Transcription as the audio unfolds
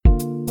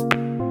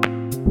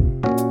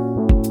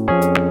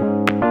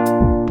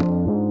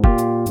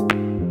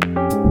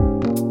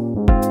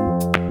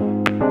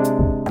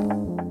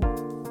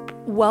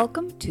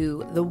Welcome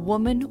to the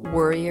Woman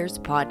Warriors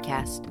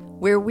podcast,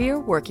 where we're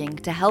working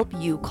to help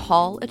you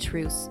call a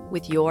truce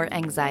with your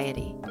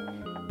anxiety.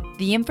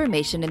 The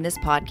information in this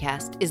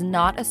podcast is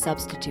not a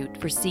substitute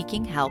for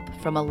seeking help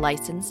from a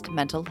licensed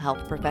mental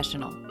health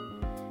professional.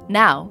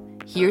 Now,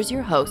 here's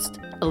your host,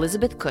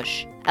 Elizabeth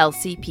Cush,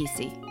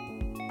 LCPC.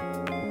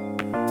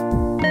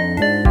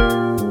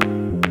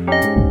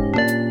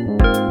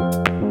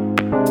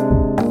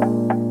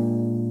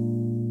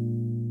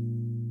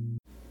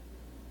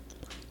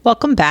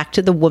 Welcome back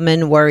to the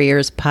Woman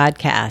Warriors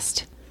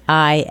podcast.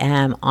 I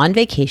am on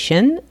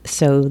vacation,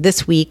 so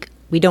this week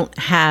we don't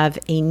have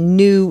a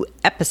new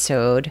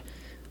episode,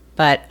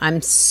 but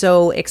I'm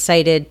so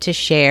excited to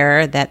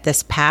share that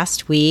this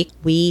past week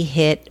we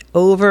hit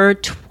over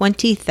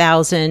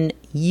 20,000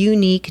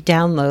 unique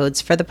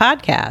downloads for the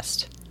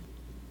podcast.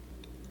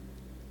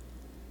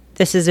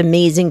 This is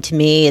amazing to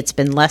me. It's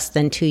been less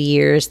than 2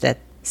 years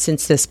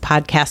since this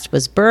podcast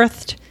was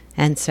birthed.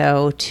 And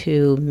so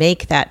to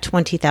make that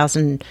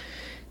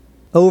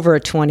over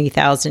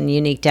 20,000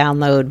 unique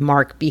download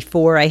mark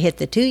before I hit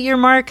the 2-year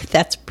mark,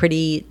 that's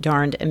pretty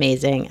darned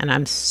amazing. And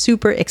I'm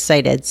super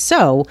excited.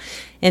 So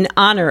in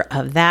honor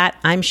of that,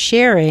 I'm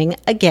sharing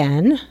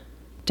again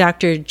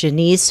Dr.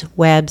 Janice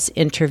Webb's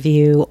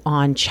interview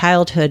on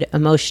childhood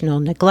emotional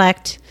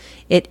neglect.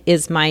 It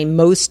is my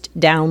most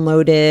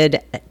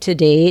downloaded to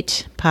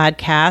date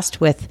podcast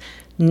with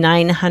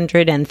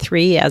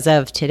 903 as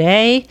of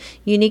today,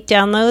 unique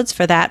downloads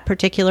for that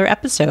particular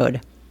episode.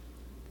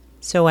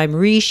 So I'm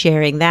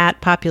resharing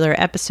that popular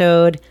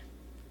episode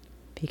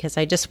because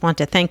I just want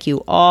to thank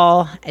you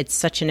all. It's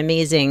such an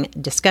amazing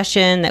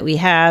discussion that we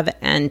have.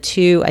 And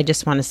two, I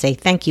just want to say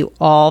thank you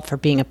all for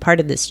being a part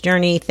of this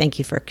journey. Thank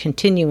you for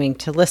continuing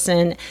to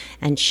listen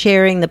and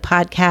sharing the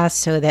podcast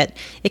so that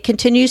it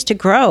continues to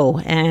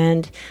grow.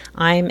 And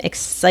I'm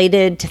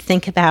excited to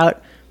think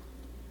about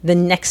the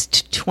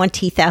next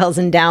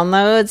 20,000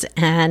 downloads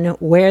and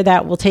where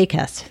that will take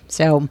us.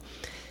 So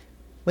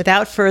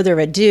without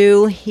further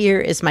ado, here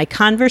is my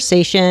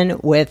conversation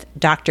with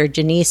Dr.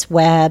 Janice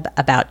Webb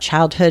about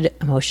childhood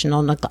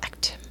emotional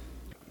neglect.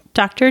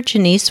 Dr.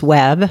 Janice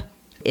Webb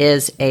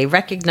is a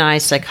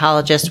recognized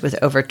psychologist with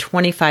over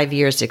 25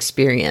 years'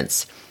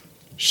 experience.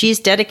 She's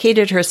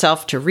dedicated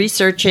herself to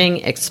researching,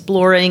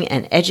 exploring,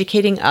 and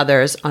educating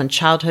others on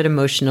childhood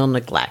emotional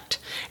neglect.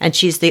 And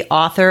she's the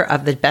author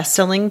of the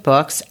best-selling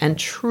books and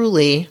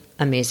truly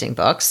amazing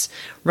books,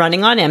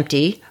 Running on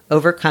Empty,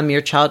 Overcome Your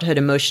Childhood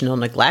Emotional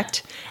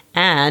Neglect,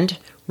 and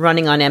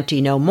Running on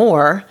Empty No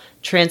More,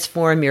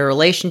 Transform Your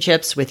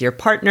Relationships with Your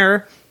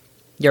Partner,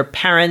 Your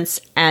Parents,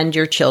 and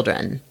Your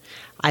Children.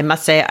 I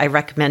must say I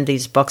recommend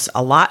these books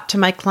a lot to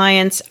my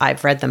clients.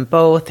 I've read them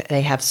both.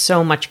 They have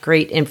so much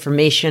great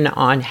information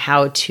on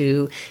how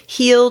to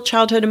heal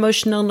childhood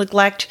emotional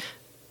neglect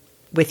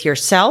with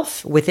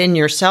yourself, within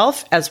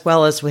yourself, as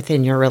well as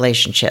within your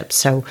relationship.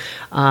 So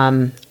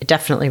I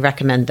definitely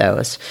recommend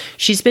those.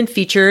 She's been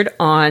featured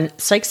on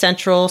Psych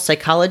Central,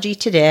 Psychology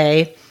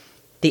Today,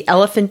 The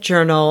Elephant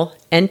Journal,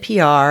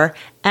 NPR,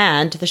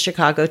 and the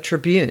Chicago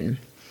Tribune.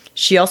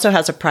 She also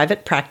has a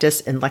private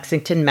practice in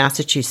Lexington,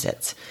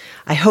 Massachusetts.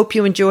 I hope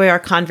you enjoy our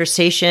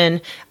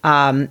conversation.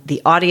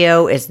 The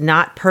audio is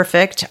not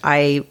perfect.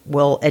 I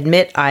will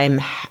admit I've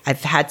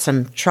had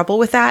some trouble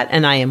with that,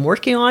 and I am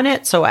working on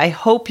it. So I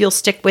hope you'll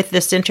stick with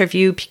this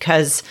interview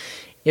because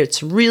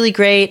it's really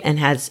great and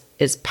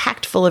is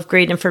packed full of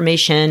great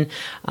information.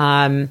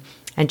 And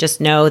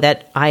just know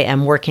that I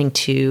am working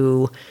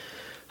to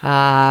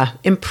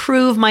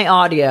improve my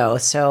audio,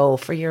 so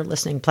for your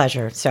listening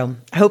pleasure. So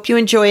I hope you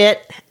enjoy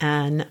it,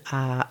 and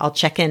I'll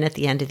check in at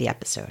the end of the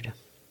episode.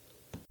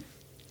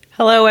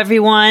 Hello,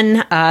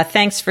 everyone.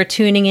 Thanks for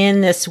tuning in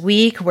this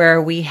week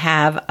where we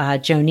have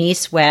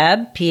Janice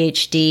Webb,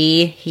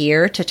 PhD,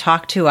 here to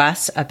talk to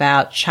us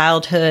about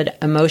childhood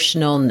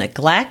emotional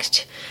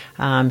neglect.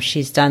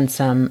 She's done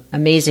some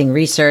amazing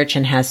research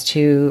and has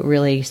 2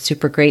 really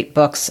super great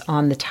books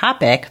on the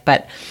topic.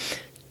 But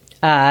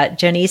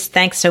Janice,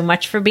 thanks so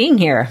much for being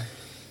here.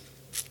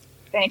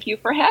 Thank you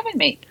for having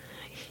me.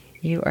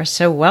 You are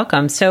so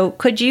welcome. So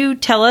could you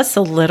tell us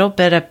a little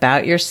bit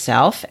about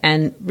yourself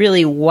and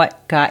really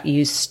what got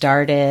you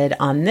started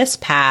on this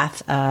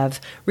path of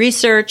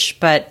research,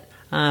 but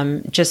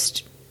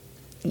just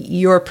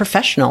your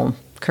professional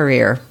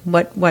career?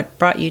 What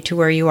brought you to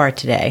where you are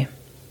today?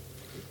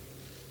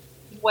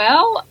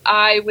 Well,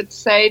 I would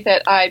say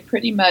that I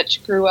pretty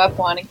much grew up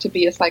wanting to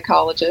be a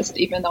psychologist,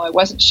 even though I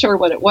wasn't sure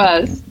what it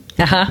was.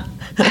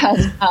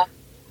 Uh-huh.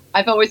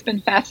 I've always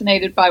been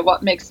fascinated by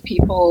what makes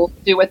people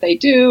do what they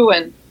do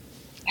and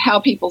how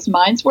people's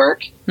minds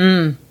work.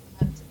 Mm.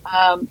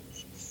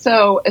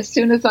 So as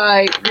soon as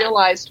I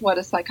realized what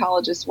a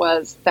psychologist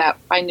was, that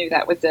I knew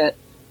that was it.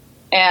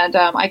 And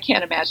I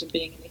can't imagine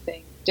being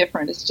anything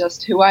different. It's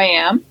just who I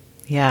am.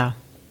 Yeah.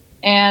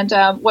 And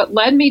what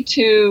led me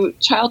to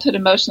childhood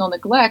emotional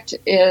neglect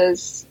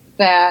is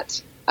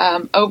that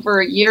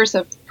over years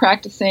of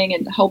practicing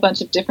in a whole bunch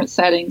of different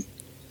settings,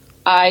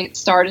 I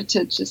started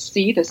to just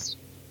see this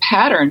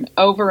pattern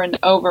over and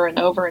over and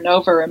over and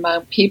over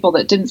among people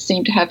that didn't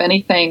seem to have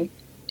anything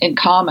in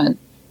common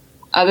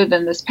other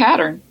than this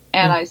pattern.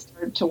 And I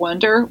started to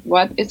wonder,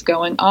 what is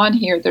going on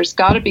here? There's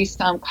got to be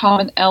some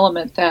common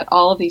element that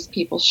all of these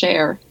people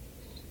share.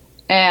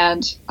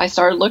 And I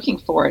started looking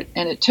for it,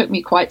 and it took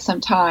me quite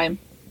some time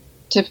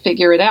to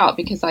figure it out,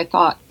 because I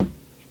thought,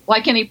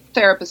 like any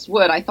therapist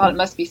would, I thought it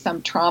must be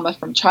some trauma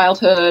from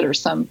childhood or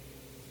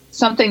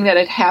something that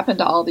had happened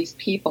to all these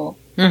people.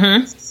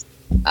 Mm-hmm.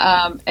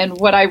 And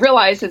what I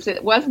realized is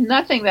it was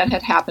nothing that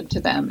had happened to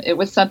them. It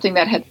was something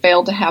that had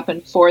failed to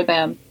happen for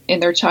them in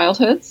their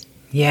childhoods.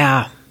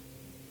 Yeah.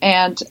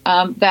 And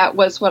that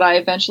was what I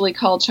eventually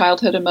called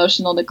childhood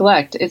emotional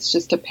neglect. It's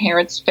just a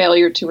parent's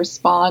failure to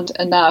respond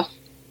enough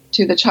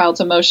to the child's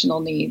emotional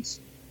needs.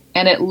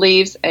 And it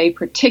leaves a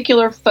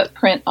particular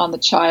footprint on the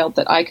child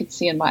that I could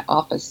see in my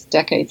office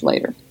decades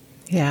later.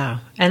 Yeah.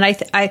 And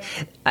I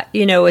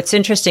it's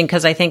interesting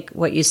because I think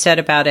what you said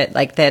about it,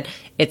 like that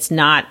it's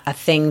not a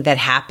thing that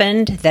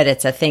happened, that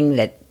it's a thing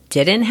that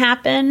didn't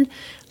happen.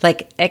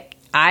 Like,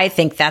 I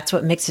think that's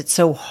what makes it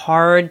so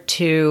hard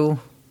to,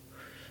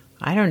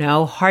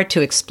 hard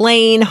to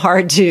explain,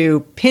 hard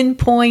to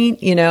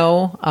pinpoint,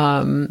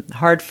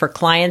 hard for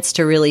clients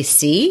to really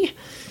see.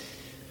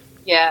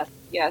 Yes.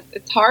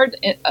 It's hard,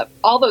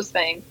 all those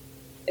things.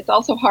 It's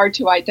also hard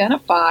to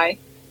identify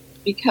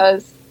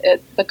because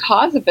the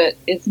cause of it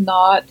is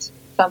not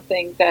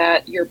something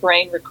that your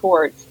brain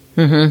records.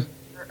 Mm-hmm.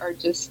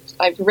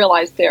 I've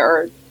realized there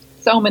are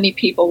so many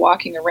people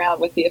walking around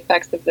with the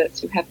effects of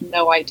this who have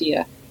no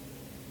idea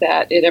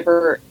that it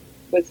ever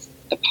was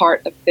a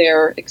part of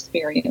their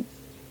experience.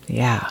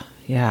 Yeah.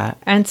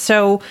 And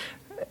so,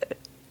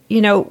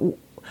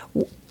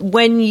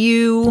 when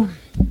you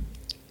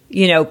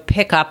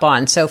pick up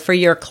on, so for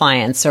your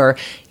clients or,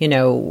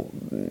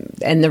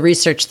 and the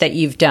research that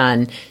you've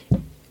done,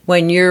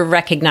 when you're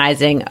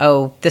recognizing,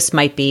 oh, this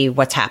might be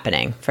what's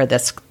happening for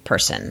this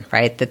person,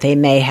 right? That they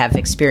may have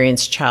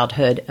experienced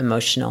childhood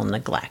emotional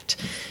neglect.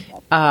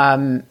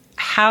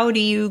 How do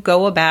you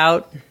go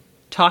about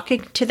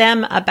talking to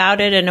them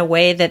about it in a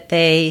way that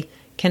they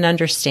can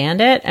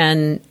understand it?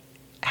 And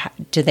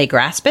do they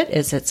grasp it?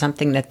 Is it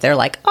something that they're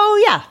like,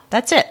 oh yeah,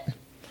 that's it?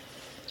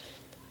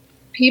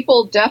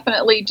 People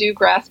definitely do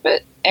grasp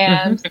it,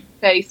 and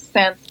they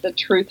sense the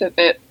truth of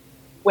it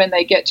when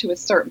they get to a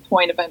certain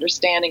point of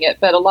understanding it.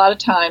 But a lot of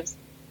times,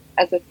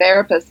 as a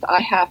therapist,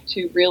 I have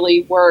to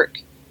really work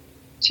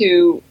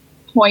to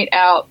point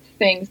out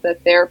things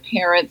that their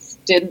parents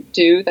didn't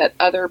do that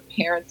other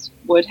parents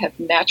would have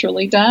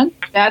naturally done.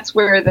 That's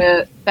where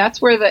the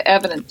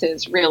evidence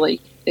is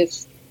really.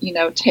 It's,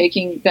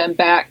 taking them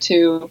back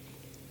to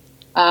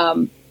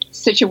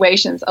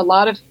situations. A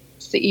lot of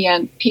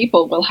CEN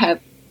people will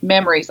have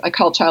memories. I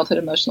call childhood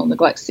emotional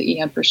neglect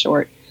CEN for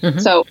short. Mm-hmm.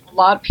 So a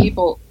lot of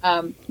people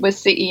with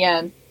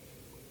CEN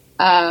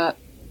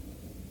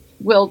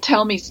will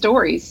tell me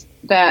stories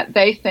that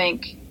they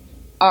think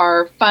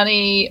are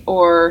funny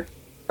or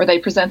they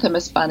present them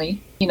as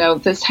funny.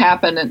 This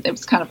happened and it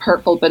was kind of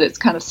hurtful, but it's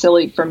kind of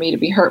silly for me to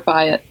be hurt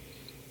by it.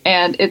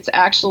 And it's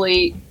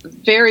actually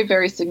very,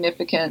 very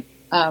significant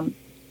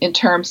in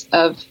terms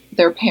of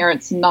their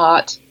parents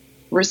not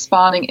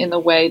responding in the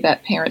way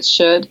that parents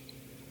should,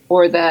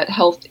 or that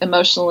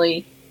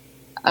emotionally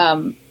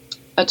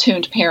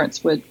attuned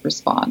parents would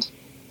respond.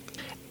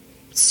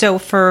 So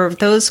for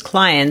those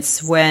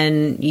clients,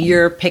 when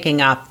you're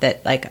picking up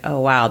that, like, oh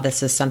wow,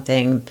 this is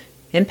something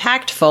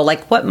impactful,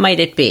 like what might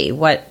it be?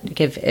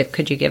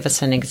 Could you give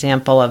us an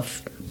example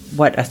of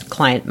what a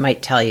client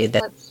might tell you?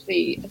 That Let's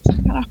see. It's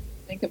kind of hard to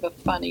think of a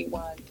funny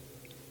one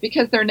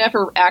because they're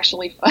never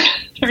actually fun.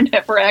 They're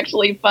never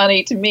actually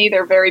funny to me.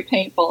 They're very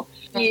painful.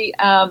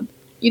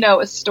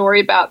 A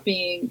story about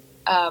being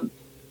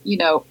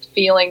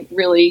feeling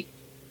really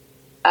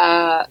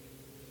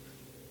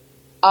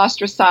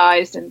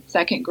ostracized in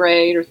second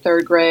grade or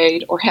third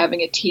grade, or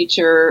having a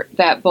teacher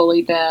that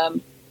bullied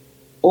them,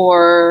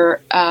 or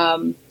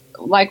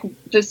like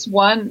this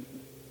one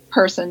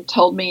person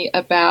told me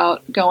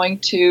about going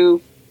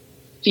to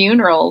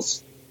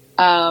funerals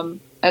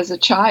as a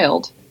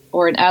child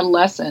or an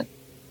adolescent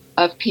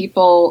of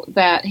people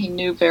that he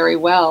knew very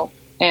well,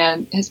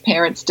 and his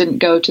parents didn't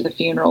go to the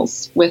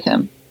funerals with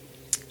him.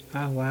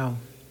 Oh, wow.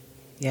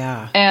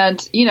 Yeah. And,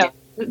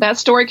 that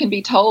story can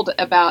be told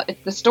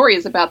the story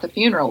is about the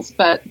funerals,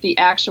 but the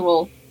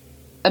actual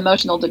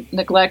emotional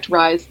neglect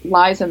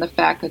lies in the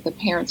fact that the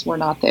parents were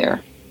not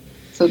there.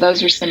 So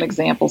those are some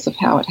examples of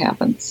how it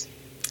happens.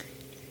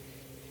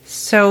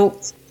 So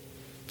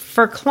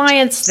for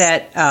clients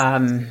that,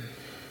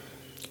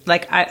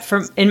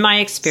 in my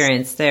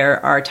experience,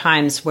 there are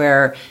times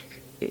where,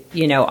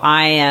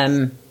 I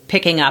am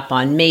picking up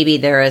on maybe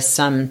there is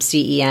some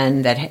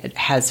CEN that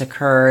has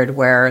occurred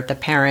where the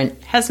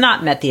parent has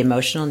not met the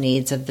emotional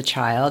needs of the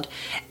child.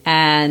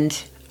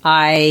 And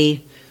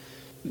I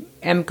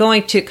am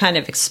going to kind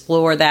of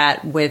explore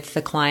that with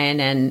the client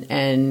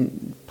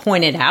and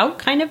point it out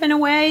kind of in a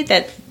way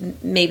that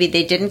maybe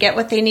they didn't get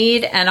what they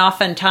need. And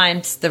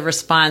oftentimes the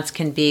response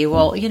can be,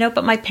 well,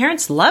 but my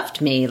parents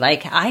loved me.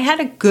 Like, I had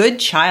a good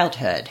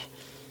childhood.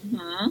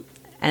 Mm-hmm.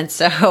 And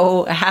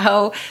so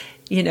how,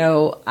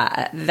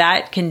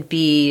 that can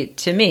be,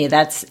 to me,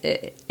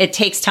 it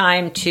takes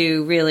time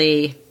to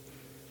really,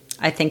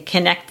 I think,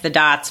 connect the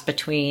dots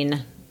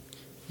between,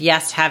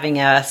 yes, having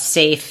a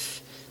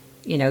safe,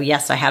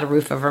 yes, I had a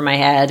roof over my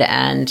head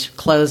and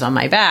clothes on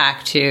my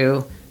back,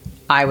 to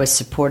I was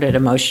supported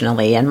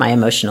emotionally and my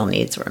emotional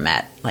needs were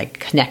met, like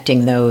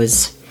connecting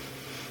those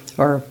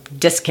or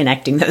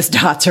disconnecting those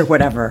dots or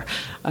whatever.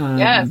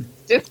 Yes,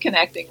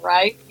 disconnecting,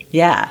 right?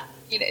 Yeah.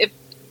 If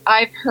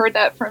I've heard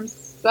that from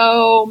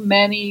so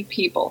many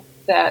people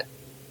that,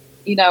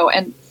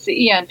 and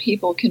CEN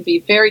people can be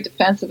very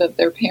defensive of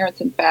their parents,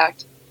 in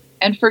fact,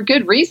 and for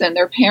good reason.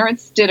 Their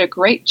parents did a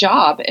great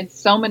job in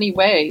so many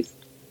ways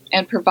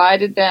and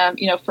provided them,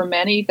 for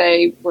many,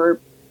 they were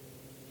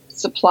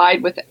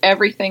supplied with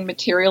everything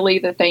materially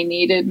that they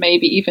needed,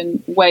 maybe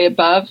even way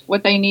above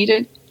what they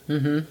needed.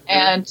 Mm-hmm.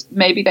 And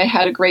maybe they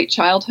had a great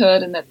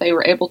childhood and that they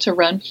were able to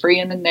run free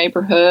in the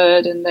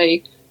neighborhood and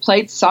they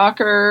played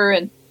soccer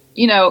and,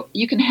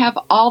 you can have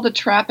all the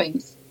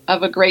trappings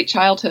of a great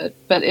childhood.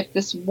 But if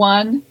this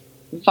one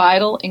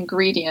vital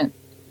ingredient,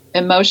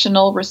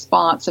 emotional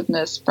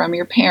responsiveness from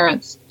your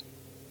parents,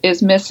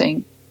 is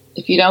missing,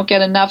 if you don't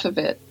get enough of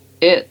it,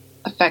 it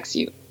affects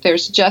you.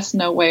 There's just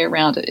no way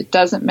around it. It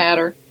doesn't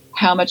matter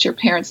how much your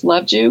parents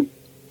loved you.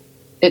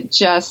 It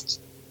just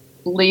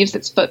leaves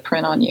its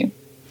footprint on you.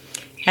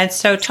 And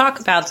so talk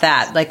about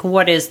that. Like,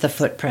 what is the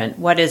footprint?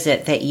 What is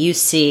it that you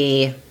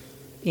see,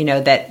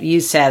 that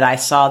you said, I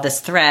saw this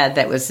thread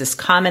that was this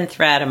common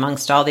thread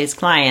amongst all these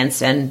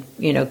clients and,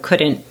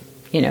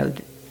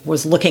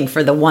 was looking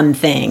for the one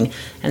thing.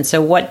 And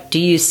so what do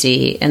you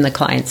see in the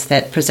clients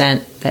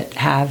that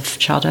have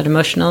childhood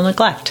emotional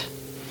neglect?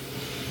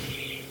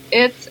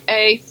 It's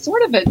a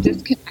sort of a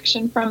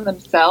disconnection from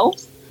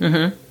themselves.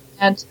 Mm-hmm.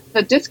 And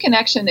the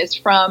disconnection is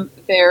from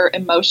their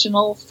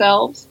emotional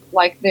selves,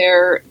 like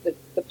the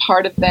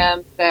part of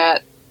them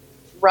that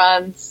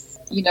runs,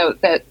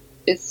 that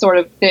is sort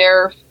of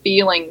their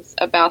feelings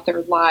about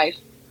their life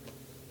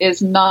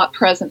is not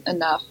present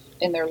enough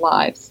in their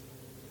lives.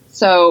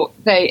 So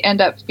they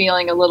end up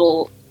feeling a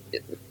little,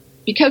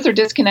 because they're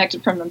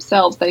disconnected from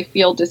themselves, they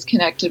feel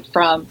disconnected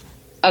from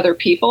other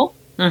people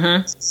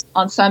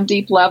on some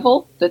deep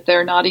level that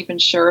they're not even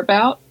sure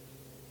about.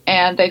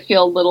 And they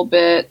feel a little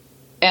bit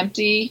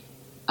empty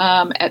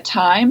at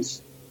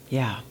times.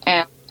 Yeah.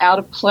 And out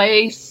of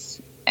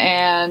place.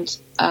 And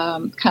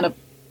kind of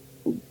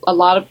a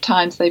lot of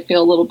times they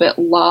feel a little bit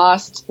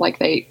lost, like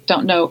they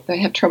don't know, they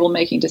have trouble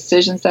making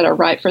decisions that are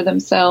right for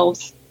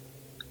themselves.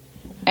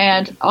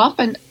 And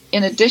often,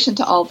 in addition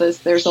to all this,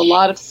 there's a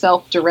lot of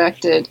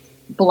self-directed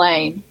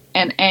blame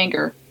and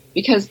anger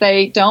because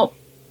they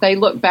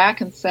look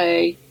back and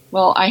say,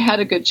 well, I had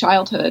a good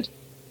childhood,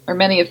 or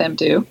many of them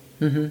do.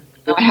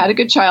 Mm-hmm. I had a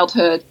good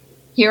childhood.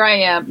 Here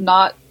I am,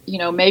 not,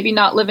 maybe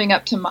not living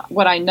up to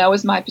what I know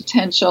is my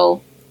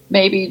potential,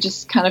 maybe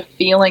just kind of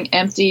feeling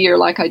empty or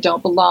like I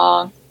don't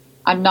belong.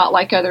 I'm not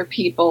like other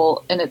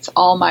people, and it's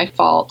all my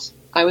fault.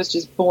 I was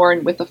just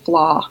born with a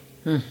flaw.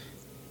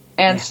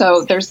 And yes.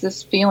 So there's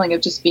this feeling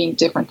of just being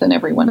different than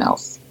everyone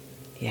else.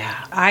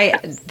 Yeah.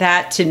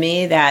 That to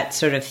me, that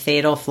sort of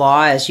fatal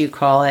flaw, as you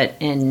call it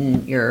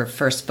in your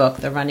first book,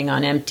 The Running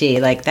on Empty,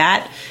 like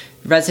that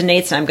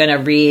resonates. I'm going to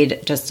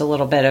read just a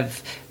little bit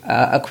of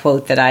a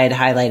quote that I had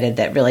highlighted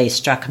that really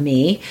struck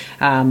me,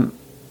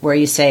 where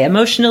you say,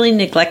 emotionally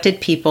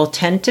neglected people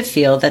tend to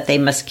feel that they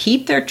must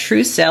keep their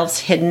true selves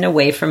hidden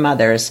away from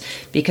others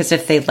because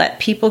if they let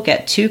people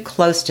get too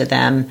close to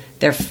them,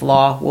 their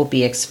flaw will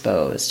be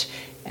exposed.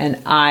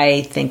 And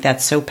I think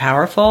that's so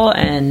powerful.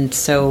 And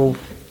so,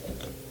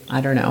 I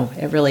don't know,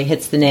 it really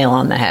hits the nail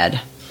on the head.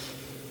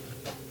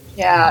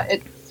 Yeah,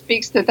 it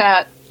speaks to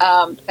that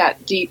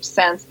deep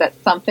sense that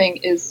something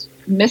is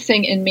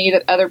missing in me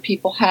that other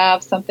people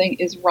have, something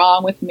is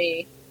wrong with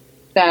me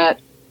that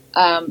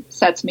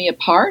sets me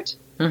apart.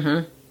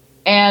 Mm-hmm.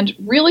 And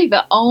really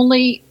the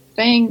only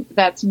thing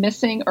that's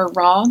missing or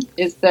wrong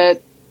is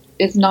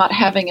not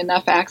having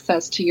enough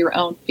access to your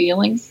own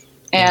feelings.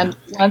 And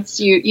once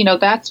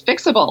that's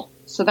fixable.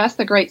 So that's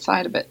the great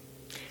side of it.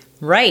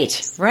 Right.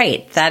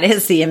 That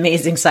is the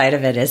amazing side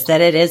of it, is that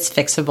it is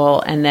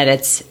fixable and that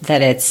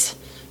it's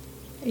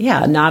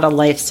not a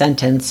life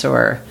sentence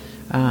or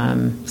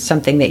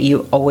something that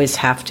you always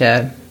have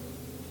to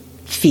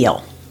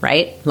feel,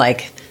 right?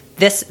 Like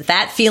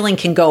that feeling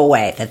can go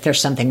away, that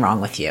there's something wrong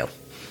with you.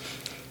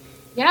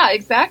 Yeah,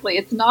 exactly.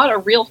 It's not a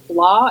real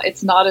flaw.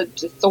 It's not a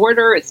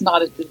disorder. It's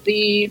not a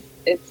disease.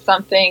 It's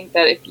something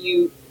that if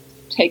you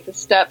take the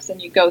steps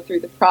and you go through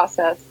the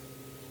process,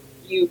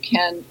 you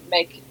can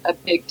make a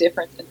big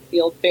difference and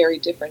feel very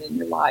different in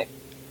your life.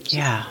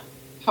 Yeah.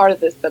 Part of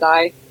this that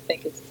I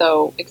think is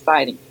so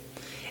exciting.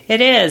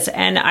 It is.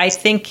 And I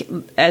think,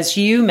 as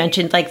you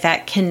mentioned, like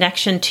that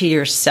connection to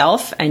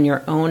yourself and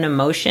your own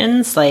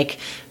emotions, like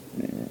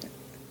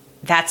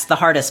that's the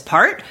hardest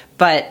part,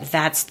 but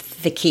that's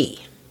the key.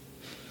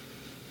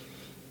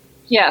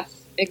 Yes,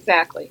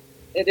 exactly.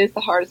 It is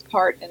the hardest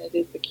part and it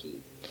is the key.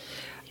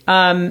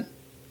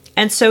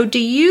 And so do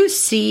you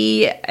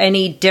see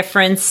any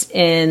difference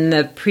in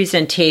the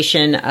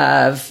presentation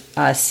of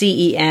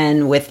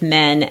CEN with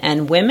men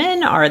and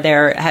women?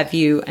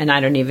 And I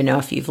don't even know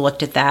if you've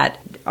looked at that,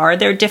 are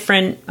there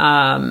different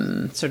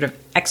sort of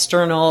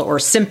external or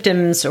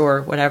symptoms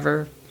or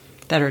whatever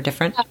that are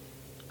different?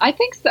 I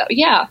think so.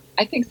 Yeah,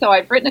 I think so.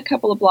 I've written a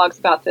couple of blogs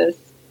about this.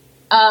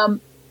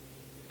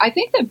 I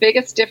think the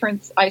biggest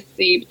difference I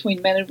see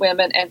between men and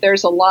women, and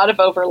there's a lot of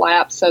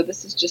overlap, so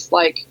this is just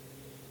like,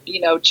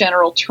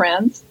 general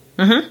trends,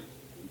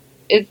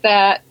 is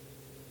that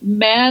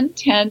men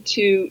tend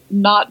to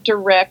not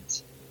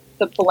direct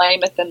the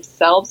blame at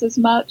themselves as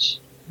much.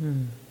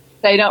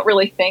 They don't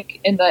really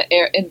think in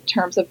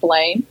terms of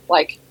blame.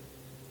 Like,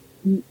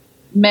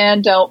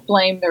 men don't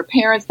blame their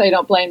parents, they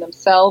don't blame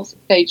themselves,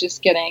 they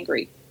just get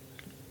angry.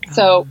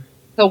 So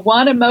the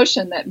one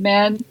emotion that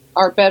men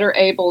are better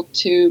able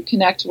to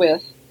connect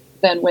with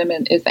than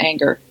women is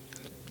anger.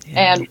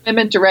 Yeah. And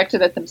women direct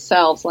it at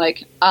themselves,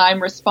 like,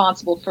 I'm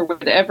responsible for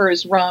whatever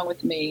is wrong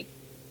with me,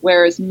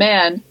 whereas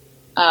men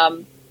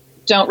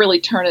don't really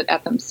turn it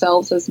at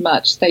themselves as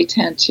much. They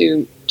tend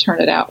to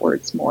turn it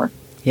outwards more.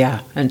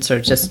 Yeah, and sort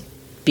of just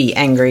be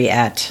angry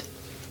at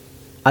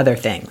other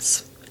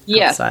things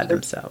outside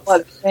themselves.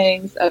 Other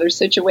things, other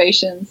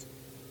situations.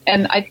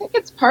 And I think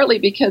it's partly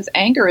because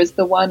anger is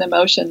the one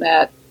emotion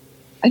that,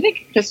 I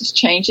think this is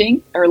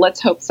changing, or let's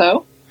hope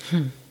so,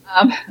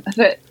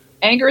 that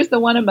anger is the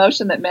one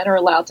emotion that men are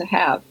allowed to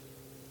have.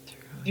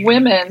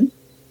 Women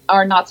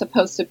are not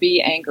supposed to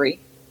be angry.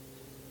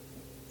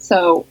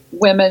 So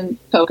women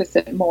focus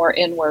it more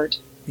inward.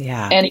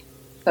 Yeah. And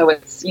so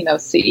it's,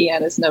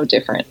 CEN is no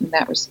different in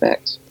that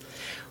respect.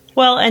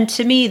 Well, and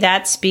to me,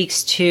 that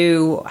speaks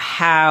to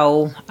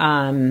how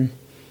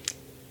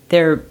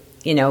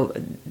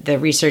the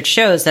research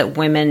shows that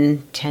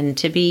women tend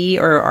to be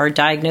or are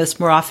diagnosed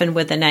more often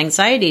with an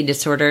anxiety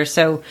disorder.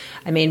 So,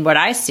 I mean, what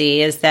I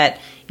see is that,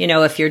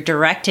 if you're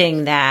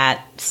directing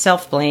that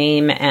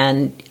self-blame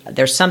and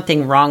there's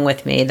something wrong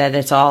with me, that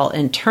it's all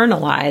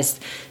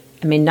internalized,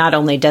 I mean, not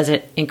only does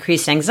it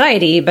increase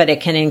anxiety, but it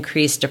can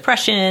increase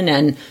depression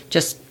and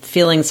just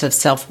feelings of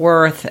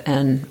self-worth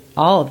and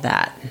all of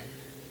that.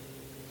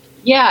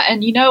 Yeah,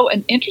 and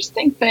an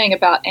interesting thing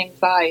about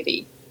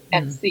anxiety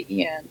and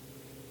CEN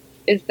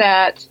is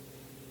that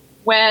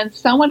when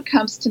someone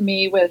comes to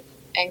me with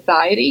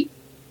anxiety,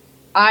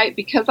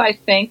 because I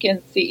think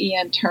in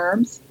CEN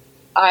terms,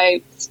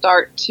 I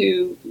start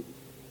to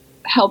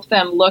help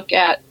them look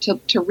at, to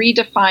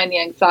redefine the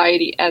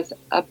anxiety as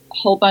a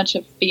whole bunch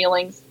of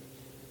feelings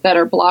that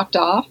are blocked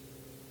off,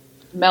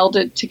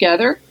 melded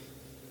together.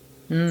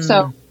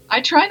 So I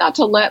try not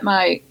to let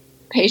my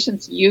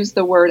patients use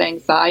the word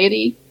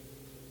anxiety,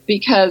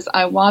 because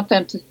I want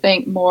them to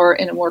think more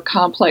in a more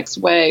complex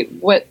way.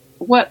 What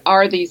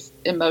are these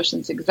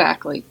emotions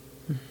exactly?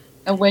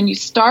 And when you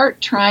start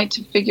trying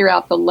to figure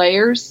out the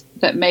layers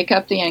that make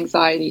up the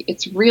anxiety,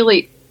 it's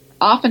really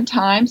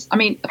oftentimes, I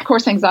mean, of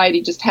course,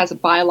 anxiety just has a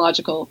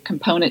biological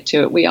component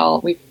to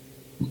it.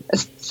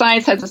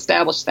 Science has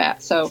established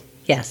that. So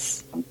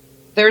yes,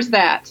 there's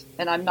that.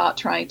 And I'm not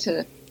trying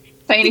to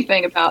say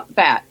anything about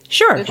that.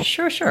 Sure.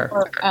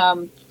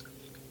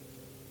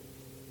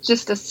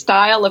 Just a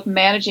style of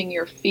managing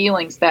your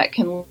feelings that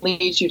can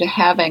lead you to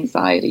have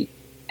anxiety.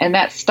 And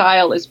that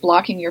style is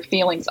blocking your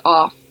feelings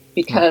off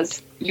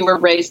because you were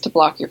raised to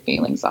block your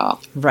feelings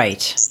off.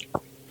 Right.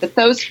 But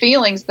those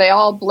feelings, they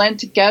all blend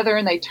together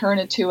and they turn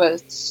into a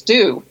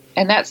stew.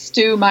 And that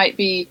stew might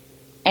be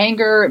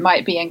anger, it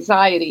might be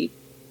anxiety.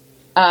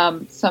 A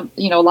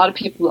lot of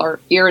people are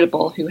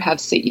irritable who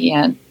have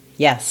CEN.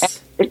 Yes.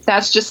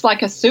 That's just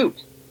like a soup.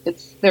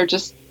 They're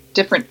just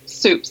different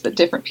soups that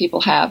different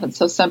people have. And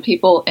so some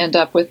people end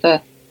up with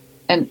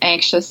an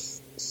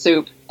anxious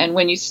soup. And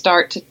when you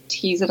start to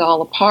tease it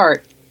all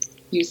apart,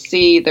 you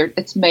see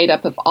it's made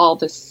up of all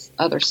this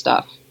other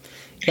stuff.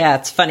 Yeah,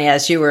 it's funny.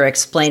 As you were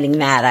explaining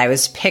that, I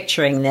was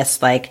picturing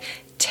this like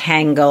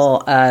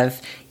tangle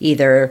of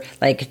either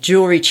like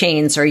jewelry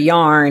chains or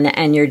yarn,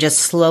 and you're just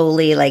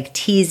slowly like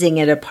teasing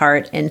it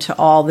apart into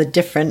all the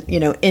different,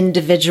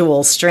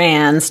 individual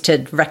strands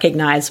to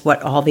recognize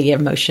what all the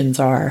emotions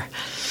are.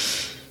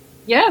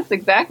 Yes,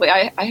 exactly.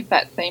 I have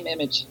that same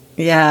image.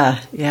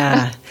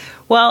 Yeah.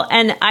 Well,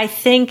 and I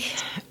think,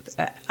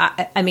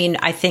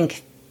 I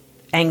think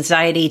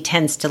anxiety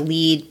tends to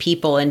lead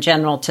people in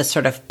general to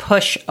sort of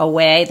push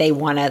away. They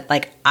want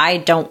to, I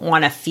don't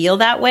want to feel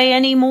that way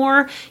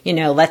anymore.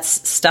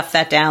 Let's stuff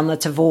that down.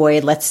 Let's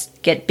avoid. Let's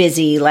get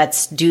busy.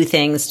 Let's do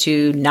things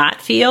to not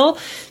feel,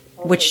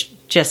 which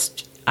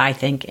just I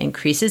think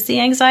increases the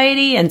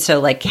anxiety. And so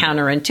like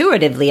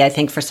counterintuitively, I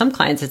think for some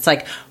clients, it's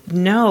like,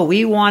 no,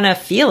 we want to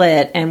feel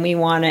it and we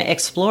want to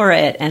explore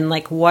it. And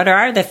like, what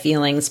are the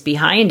feelings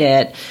behind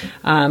it?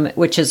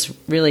 Which is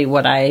really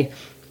what I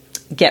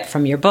get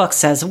from your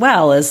books as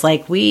well, is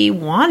like, we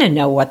want to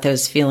know what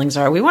those feelings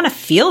are. We want to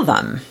feel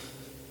them.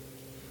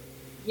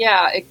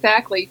 Yeah,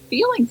 exactly.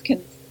 Feelings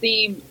can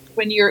seem,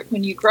 when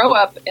you grow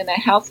up in a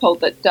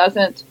household that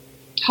doesn't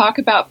talk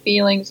about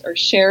feelings or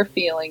share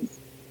feelings,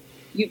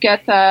 you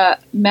get the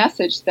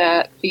message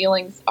that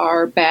feelings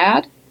are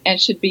bad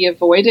and should be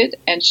avoided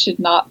and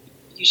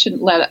you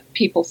shouldn't let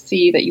people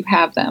see that you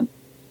have them.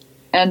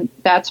 And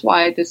that's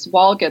why this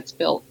wall gets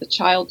built. The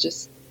child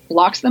just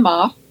blocks them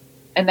off,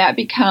 and that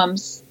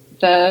becomes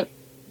the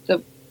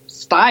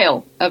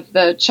style of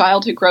the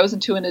child who grows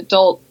into an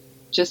adult,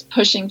 just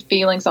pushing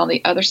feelings on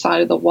the other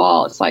side of the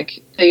wall. It's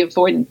like the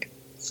avoidant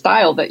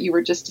style that you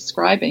were just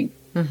describing.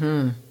 Mm-hmm.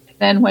 And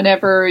then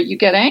whenever you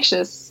get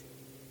anxious,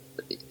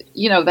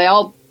 they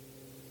all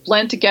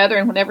blend together,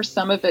 and whenever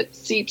some of it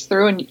seeps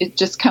through and it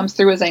just comes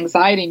through as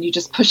anxiety, and you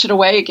just push it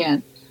away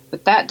again.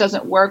 But that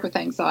doesn't work with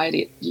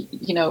anxiety.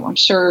 I'm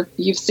sure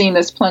you've seen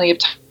this plenty of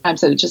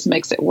times, that it just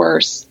makes it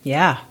worse.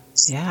 Yeah.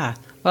 Yeah.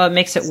 Well, it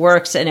makes it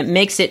worse, and it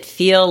makes it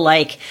feel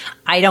like,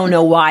 I don't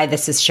know why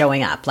this is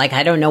showing up. Like,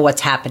 I don't know what's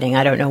happening.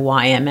 I don't know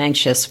why I'm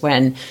anxious,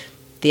 when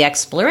the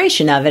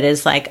exploration of it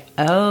is like,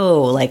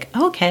 oh, like,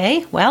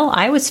 okay, well,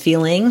 I was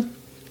feeling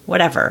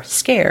whatever,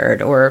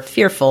 scared or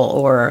fearful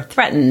or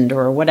threatened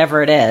or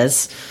whatever it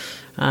is.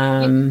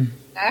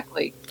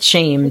 Exactly.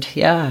 Shamed.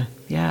 Yeah.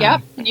 Yeah.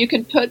 Yep. And you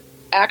can put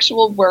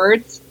actual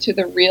words to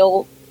the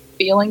real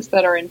feelings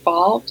that are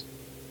involved.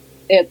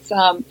 It's,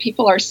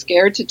 people are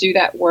scared to do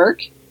that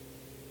work,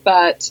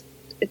 but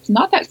it's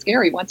not that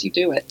scary once you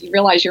do it. You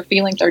realize your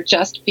feelings are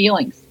just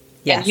feelings.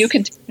 Yes. And you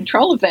can take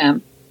control of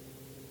them.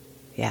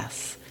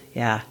 Yes.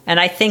 Yeah. And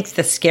I think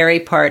the scary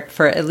part,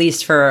 for at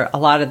least for a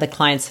lot of the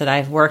clients that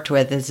I've worked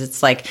with, is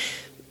it's like,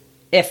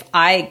 if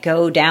I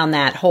go down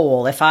that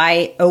hole, if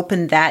I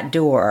open that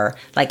door,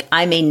 like,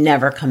 I may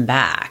never come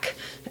back.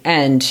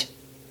 And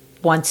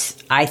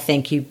once I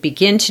think you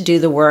begin to do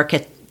the work,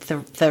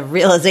 the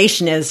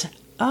realization is,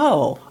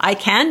 oh, I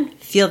can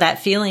feel that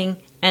feeling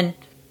and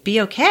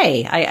be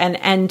okay.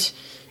 And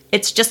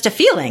it's just a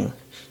feeling.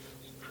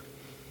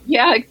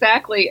 Yeah,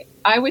 exactly.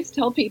 I always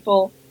tell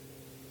people,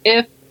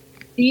 if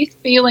these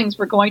feelings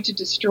were going to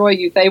destroy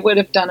you, they would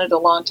have done it a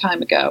long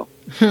time ago.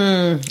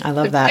 I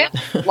love that. They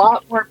have a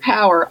lot more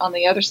power on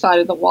the other side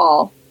of the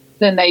wall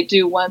than they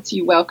do once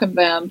you welcome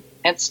them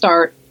and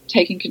start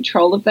taking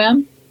control of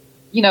them.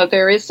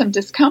 There is some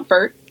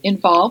discomfort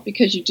involved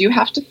because you do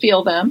have to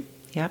feel them.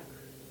 Yep.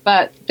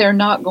 But they're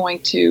not going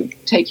to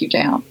take you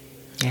down.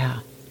 Yeah.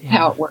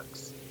 How it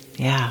works.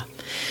 Yeah.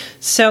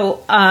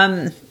 So,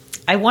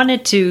 I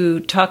wanted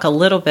to talk a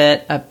little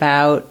bit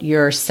about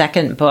your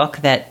second book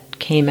that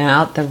came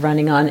out, The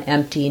Running on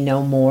Empty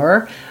No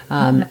More.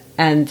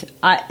 And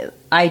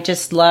I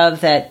just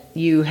love that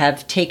you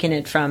have taken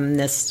it from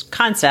this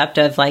concept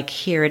of like,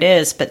 here it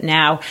is, but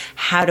now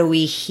how do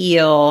we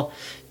heal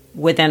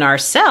within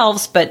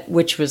ourselves,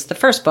 which was the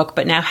first book,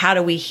 but now how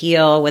do we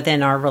heal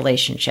within our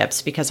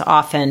relationships? Because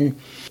often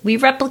we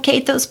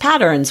replicate those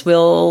patterns.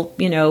 We'll,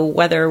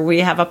 whether we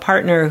have a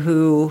partner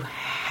who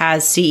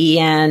has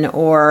CEN,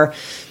 or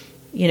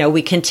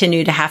we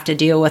continue to have to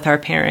deal with our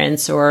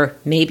parents, or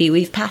maybe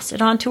we've passed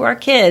it on to our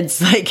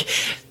kids. Like,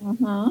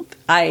 mm-hmm.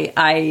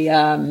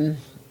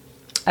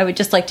 I would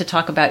just like to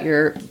talk about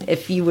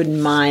if you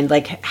wouldn't mind,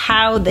 like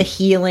how the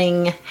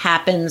healing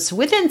happens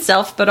within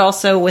self, but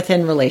also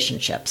within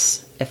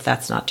relationships, if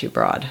that's not too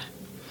broad.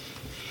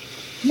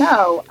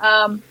 No.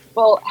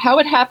 Well, how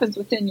it happens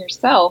within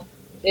yourself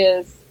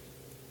is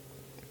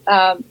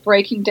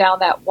breaking down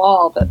that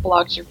wall that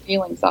blocks your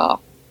feelings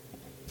off.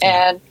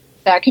 And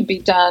that can be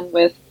done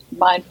with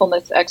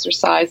mindfulness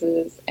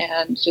exercises,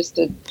 and just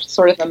a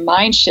sort of a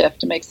mind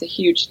shift makes a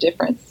huge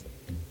difference.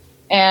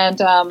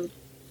 And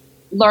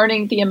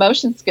learning the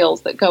emotion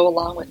skills that go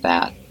along with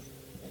that,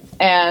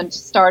 and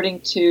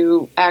starting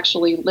to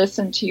actually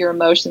listen to your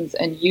emotions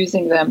and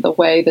using them the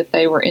way that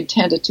they were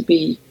intended to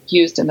be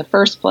used in the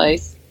first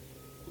place,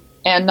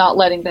 and not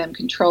letting them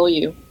control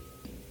you.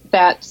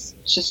 That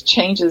just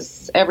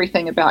changes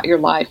everything about your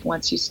life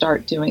once you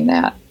start doing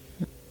that.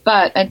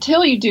 But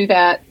until you do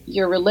that,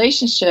 your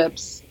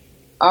relationships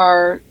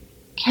are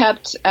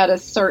kept at a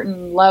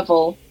certain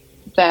level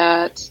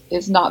that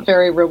is not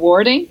very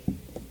rewarding.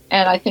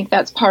 And I think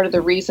that's part of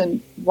the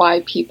reason why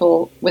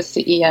people with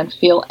CEN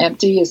feel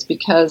empty, is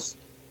because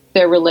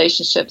their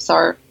relationships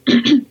are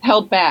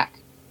held back,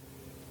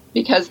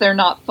 because they're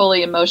not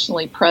fully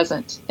emotionally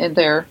present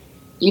in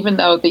even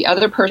though the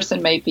other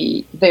person may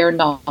be, they're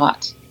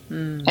not.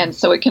 And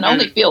so it can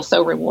only feel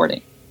so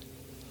rewarding.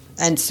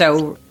 And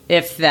so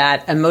if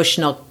that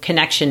emotional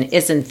connection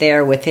isn't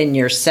there within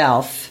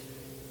yourself,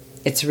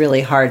 it's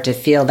really hard to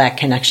feel that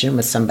connection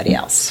with somebody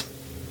else.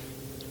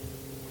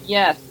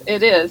 Yes,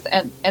 it is.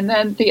 And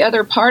then the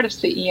other part of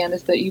CEN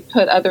is that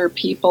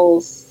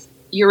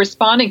you're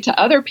responding to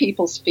other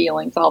people's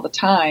feelings all the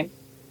time.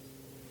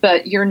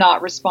 but you're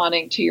not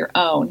responding to your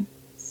own.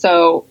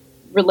 So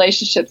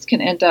relationships can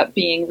end up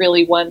being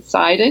really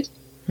one-sided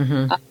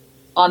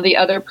on the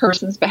other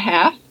person's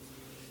behalf.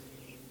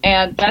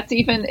 And that's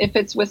even if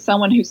it's with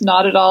someone who's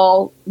not at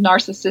all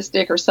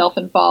narcissistic or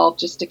self-involved.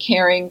 Just a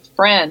caring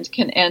friend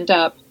can end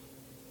up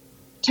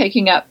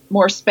taking up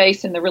more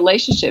space in the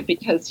relationship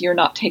because you're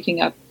not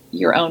taking up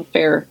your own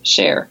fair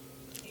share.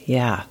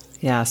 Yeah.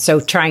 Yeah.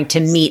 So trying to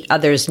meet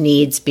others'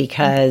 needs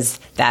because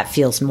that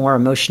feels more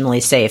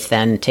emotionally safe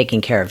than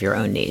taking care of your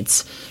own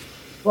needs.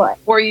 Right.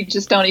 Or you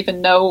just don't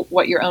even know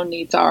what your own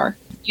needs are.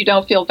 You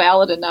don't feel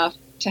valid enough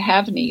to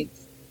have needs.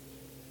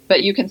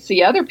 But you can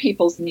see other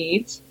people's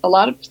needs. A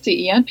lot of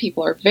CEN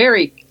people are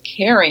very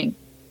caring,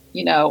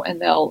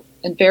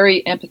 and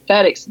very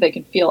empathetic, so they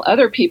can feel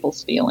other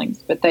people's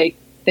feelings, but they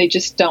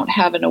just don't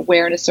have an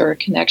awareness or a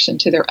connection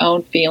to their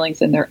own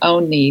feelings and their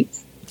own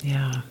needs.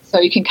 Yeah.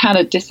 So you can kind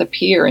of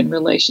disappear in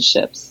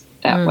relationships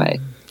that way.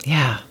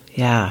 Yeah.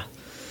 Yeah.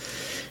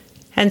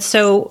 And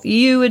so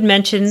you had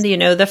mentioned,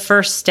 the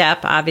first step,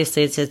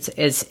 obviously,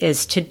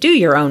 is to do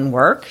your own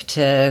work,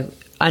 to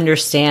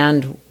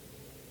understand,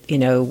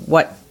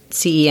 what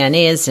CEN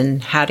is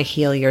and how to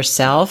heal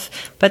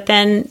yourself. But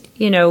then,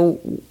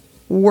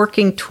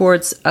 working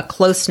towards a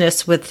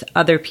closeness with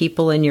other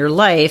people in your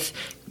life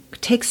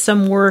takes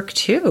some work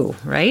too,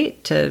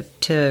 right? To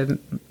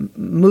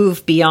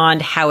move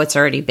beyond how it's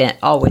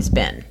always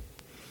been.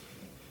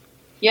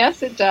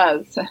 Yes, it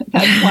does.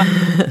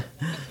 That's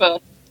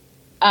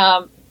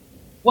why.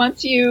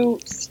 Once you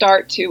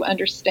start to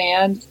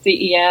understand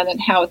CEN and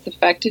how it's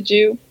affected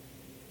you,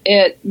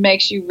 it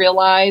makes you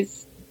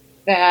realize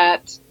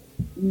that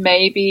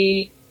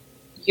maybe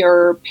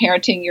you're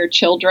parenting your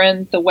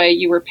children the way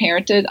you were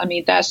parented. I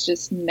mean, that's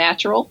just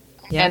natural.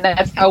 Yeah. And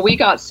that's how we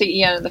got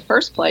CEN in the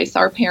first place.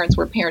 Our parents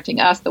were parenting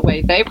us the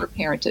way they were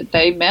parented.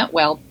 They meant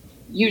well.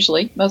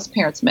 Usually, most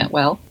parents meant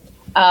well.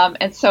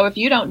 And so if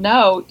you don't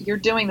know, you're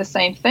doing the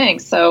same thing.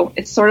 So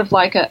it's sort of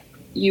like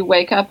you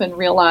wake up and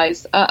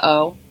realize,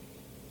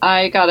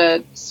 I got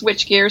to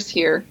switch gears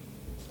here.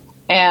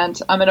 And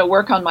I'm going to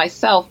work on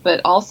myself,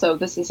 but also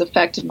this has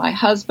affected my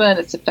husband.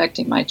 It's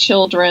affecting my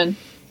children.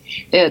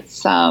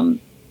 It's,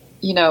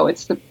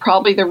 it's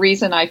probably the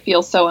reason I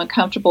feel so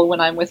uncomfortable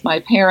when I'm with my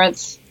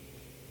parents.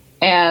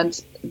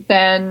 And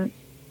then,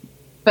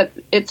 but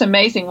it's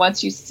amazing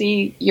once you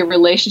see your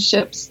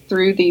relationships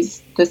through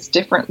this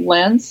different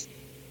lens,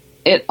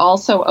 it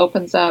also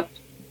opens up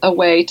a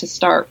way to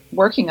start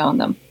working on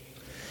them.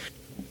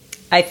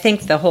 I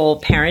think the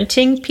whole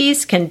parenting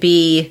piece can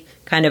be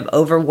kind of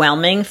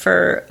overwhelming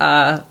for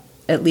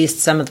at least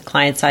some of the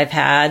clients I've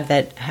had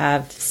that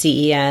have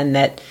CEN,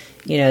 that,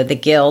 the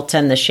guilt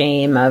and the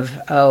shame of,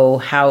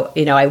 how,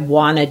 I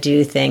want to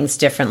do things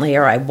differently,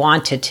 or I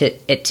wanted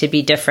it to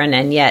be different.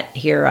 And yet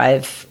here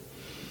I've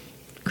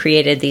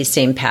created these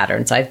same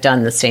patterns. I've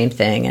done the same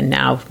thing. And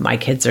now my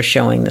kids are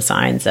showing the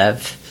signs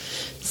of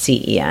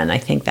CEN. I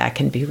think that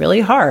can be really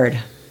hard.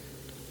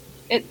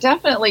 It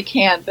definitely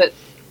can. But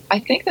I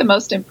think the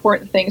most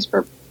important thing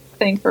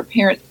for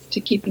parents to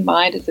keep in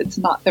mind is it's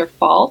not their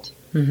fault.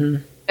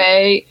 Mm-hmm.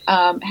 They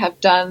have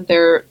done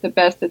the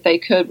best that they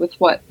could with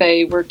what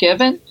they were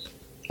given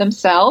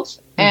themselves.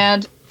 Mm-hmm.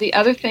 And the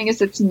other thing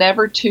is it's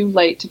never too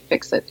late to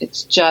fix it.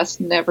 It's just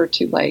never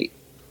too late.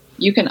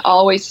 You can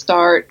always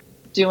start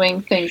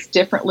doing things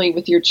differently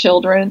with your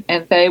children,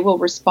 and they will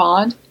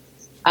respond.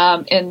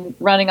 In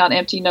Running on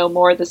Empty No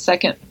More, the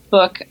second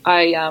book,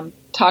 I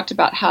talked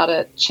about how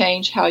to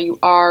change how you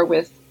are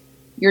with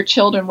your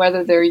children,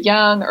 whether they're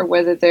young or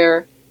whether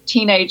they're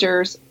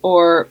teenagers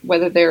or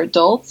whether they're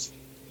adults.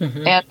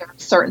 Mm-hmm. And there are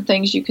certain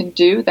things you can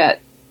do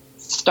that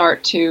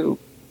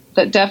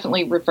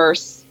definitely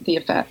reverse the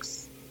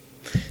effects.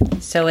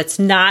 So it's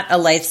not a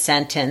life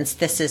sentence.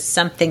 This is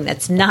something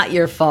that's not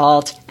your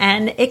fault,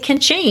 and it can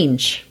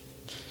change.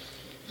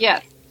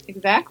 Yes,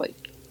 exactly.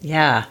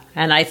 Yeah,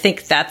 and I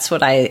think that's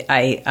what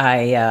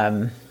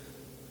I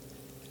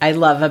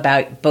love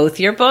about both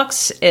your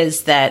books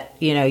is that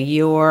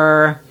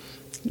you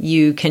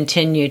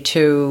continue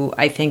to,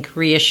 I think,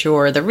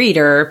 reassure the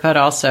reader, but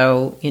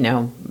also,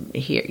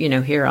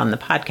 here on the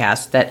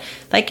podcast that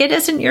it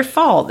isn't your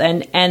fault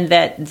and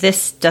that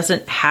this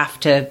doesn't have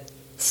to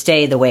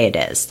stay the way it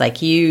is.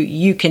 Like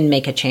you can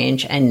make a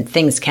change and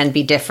things can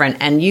be different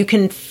and you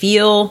can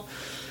feel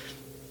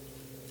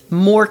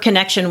more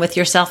connection with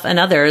yourself and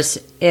others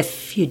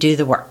if you do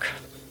the work.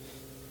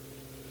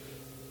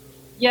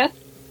 Yes.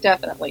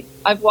 Definitely.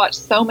 I've watched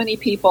so many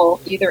people,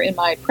 either in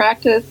my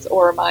practice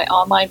or my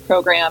online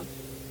program,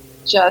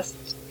 just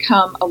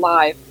come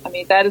alive. I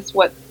mean, that is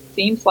what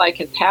seems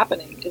like is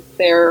happening, is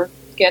they're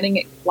getting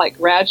it,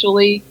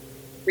 gradually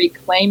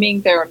reclaiming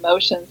their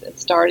emotions and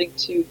starting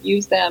to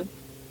use them.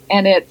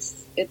 And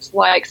it's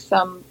like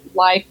some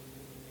life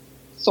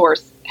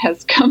source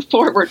has come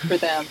forward for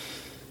them.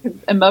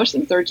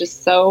 Emotions are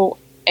just so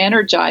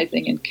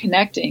energizing and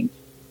connecting.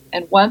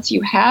 And once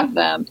you have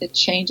them, it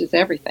changes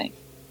everything.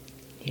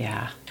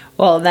 Yeah.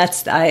 Well,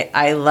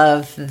 I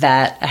love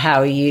that,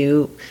 how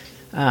you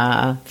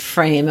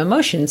frame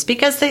emotions,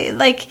 because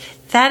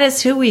that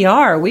is who we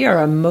are. We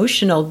are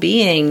emotional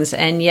beings,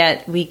 and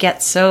yet we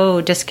get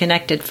so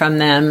disconnected from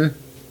them,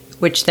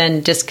 which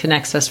then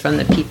disconnects us from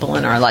the people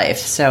in our life.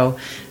 So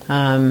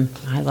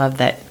I love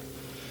that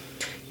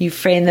you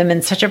frame them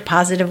in such a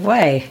positive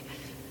way.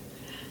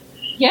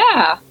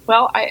 Yeah.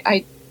 Well,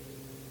 I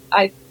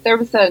there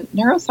was a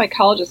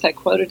neuropsychologist I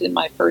quoted in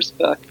my first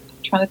book.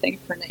 I'm trying to think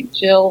of her name,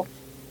 Jill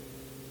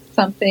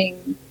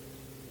something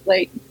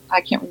late. I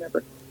can't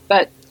remember,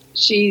 but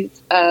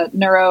she's a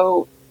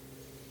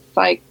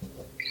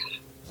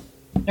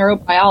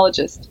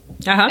neurobiologist.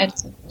 Uh-huh. And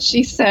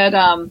she said,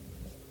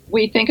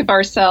 we think of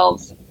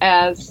ourselves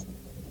as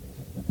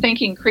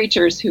thinking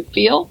creatures who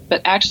feel, but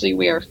actually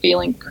we are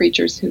feeling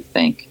creatures who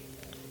think.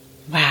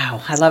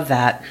 Wow, I love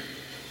that.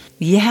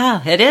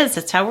 Yeah, it is.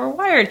 It's how we're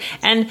wired.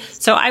 And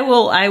so I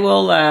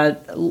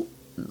will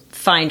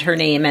find her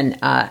name and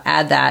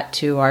add that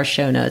to our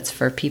show notes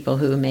for people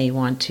who may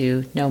want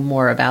to know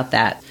more about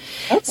that.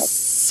 Okay.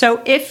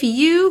 So if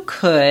you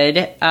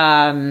could,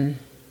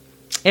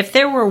 if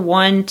there were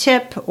one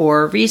tip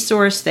or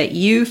resource that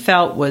you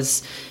felt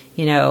was,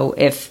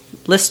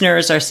 if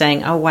listeners are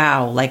saying, oh,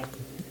 wow, like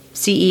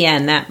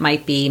CEN, that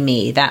might be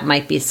me, that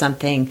might be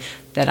something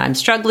that I'm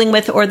struggling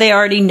with, or they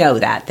already know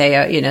that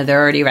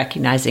they're already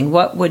recognizing,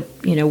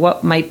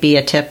 what might be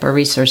a tip or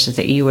resources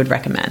that you would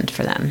recommend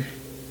for them?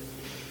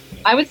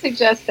 I would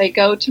suggest they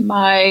go to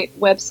my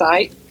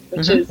website,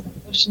 which is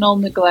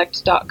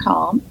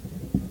emotionalneglect.com,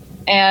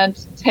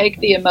 and take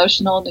the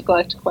emotional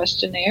neglect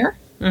questionnaire.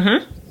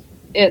 Mm-hmm.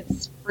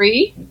 It's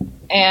free,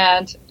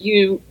 and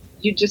you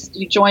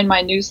join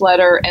my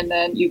newsletter, and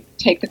then you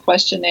take the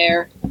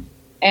questionnaire,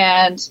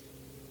 and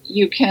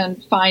you can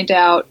find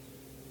out.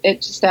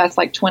 It just asks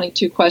like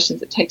 22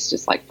 questions. It takes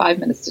just like 5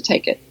 minutes to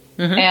take it.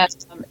 Mm-hmm. And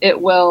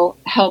it will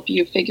help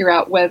you figure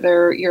out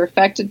whether you're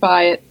affected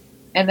by it.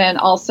 And then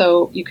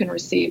also you can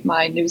receive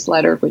my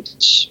newsletter,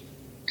 which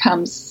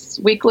comes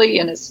weekly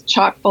and is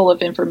chock full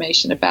of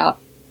information about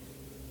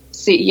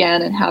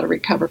CEN and how to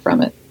recover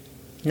from it.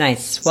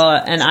 Nice.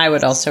 Well, and I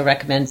would also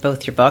recommend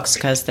both your books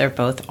because they're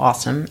both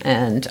awesome,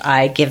 and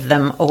I give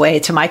them away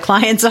to my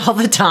clients all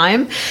the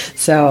time.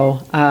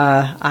 So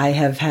I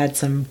have had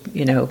some,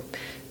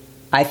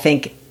 I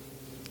think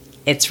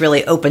it's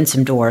really opened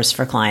some doors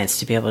for clients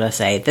to be able to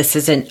say,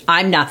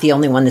 I'm not the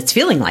only one that's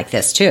feeling like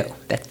this too,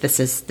 that this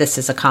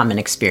is a common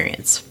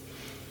experience.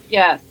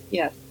 Yes,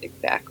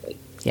 exactly.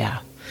 Yeah.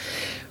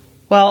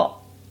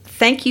 Well,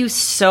 thank you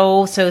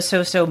so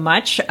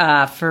much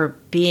for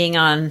being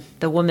on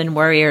the Woman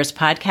Warriors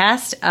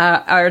podcast.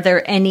 Are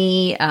there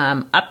any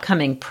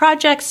upcoming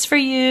projects for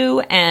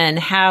you, and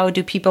how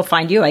do people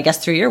find you? I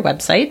guess through your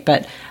website,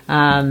 but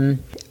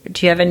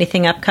do you have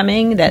anything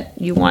upcoming that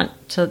you want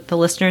the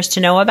listeners to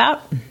know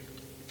about?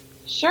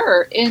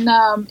 Sure.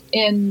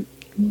 In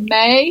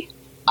May,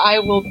 I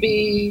will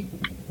be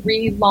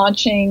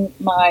relaunching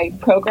my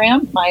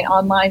program, my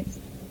online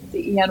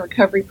CEN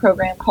recovery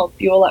program called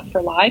Fuel Up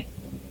for Life.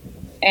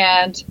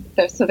 And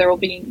so there will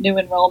be new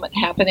enrollment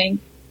happening.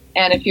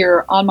 And if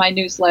you're on my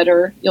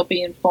newsletter, you'll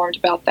be informed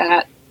about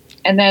that.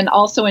 And then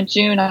also in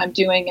June, I'm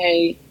doing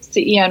a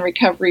CEN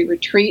recovery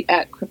retreat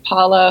at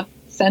Kripalu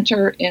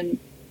Center in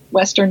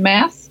Western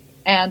Mass.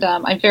 And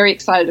I'm very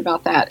excited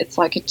about that. It's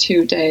like a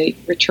 2-day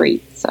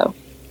retreat. So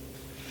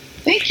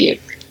thank you.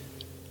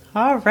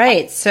 All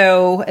right.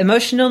 So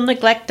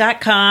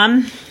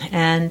emotionalneglect.com.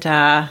 And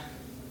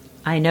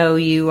I know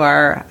you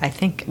are,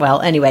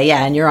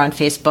 and you're on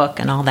Facebook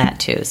and all that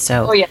too.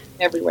 So, oh yeah,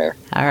 everywhere.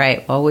 All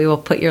right. Well, we will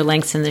put your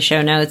links in the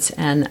show notes.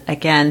 And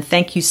again,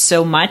 thank you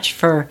so much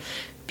for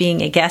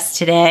being a guest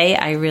today.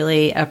 I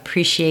really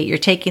appreciate your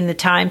taking the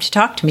time to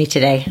talk to me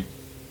today.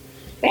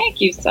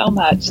 Thank you so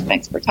much.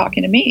 Thanks for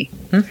talking to me.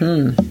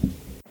 Mm-hmm.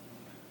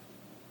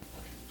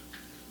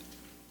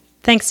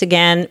 Thanks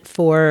again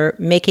for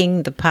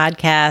making the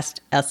podcast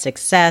a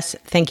success.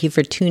 Thank you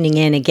for tuning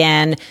in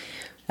again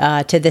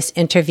to this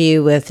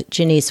interview with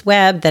Janice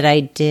Webb that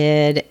I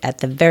did at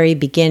the very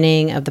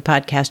beginning of the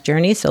podcast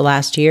journey, so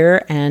last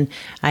year. And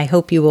I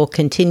hope you will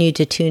continue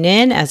to tune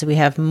in as we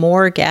have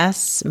more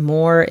guests,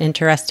 more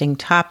interesting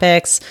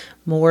topics,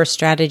 more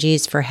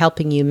strategies for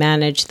helping you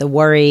manage the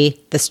worry,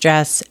 the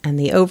stress, and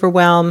the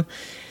overwhelm.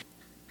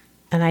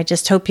 And I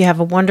just hope you have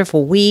a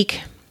wonderful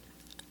week.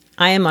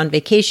 I am on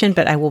vacation,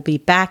 but I will be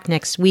back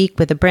next week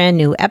with a brand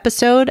new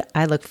episode.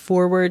 I look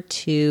forward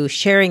to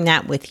sharing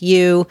that with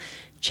you.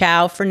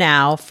 Ciao for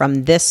now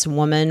from this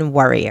Woman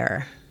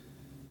Warrior.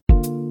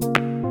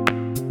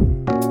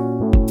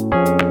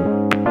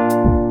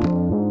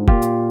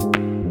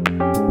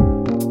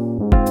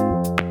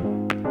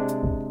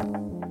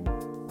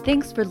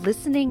 Thanks for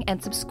listening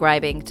and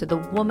subscribing to the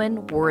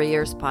Woman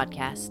Warriors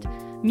podcast.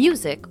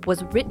 Music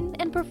was written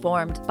and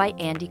performed by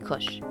Andy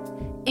Cush.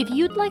 If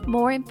you'd like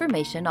more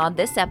information on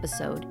this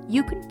episode,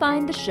 you can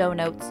find the show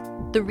notes,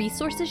 the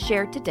resources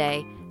shared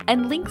today,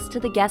 and links to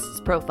the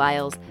guests'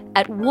 profiles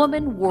at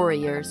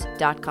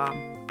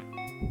womanwarriors.com.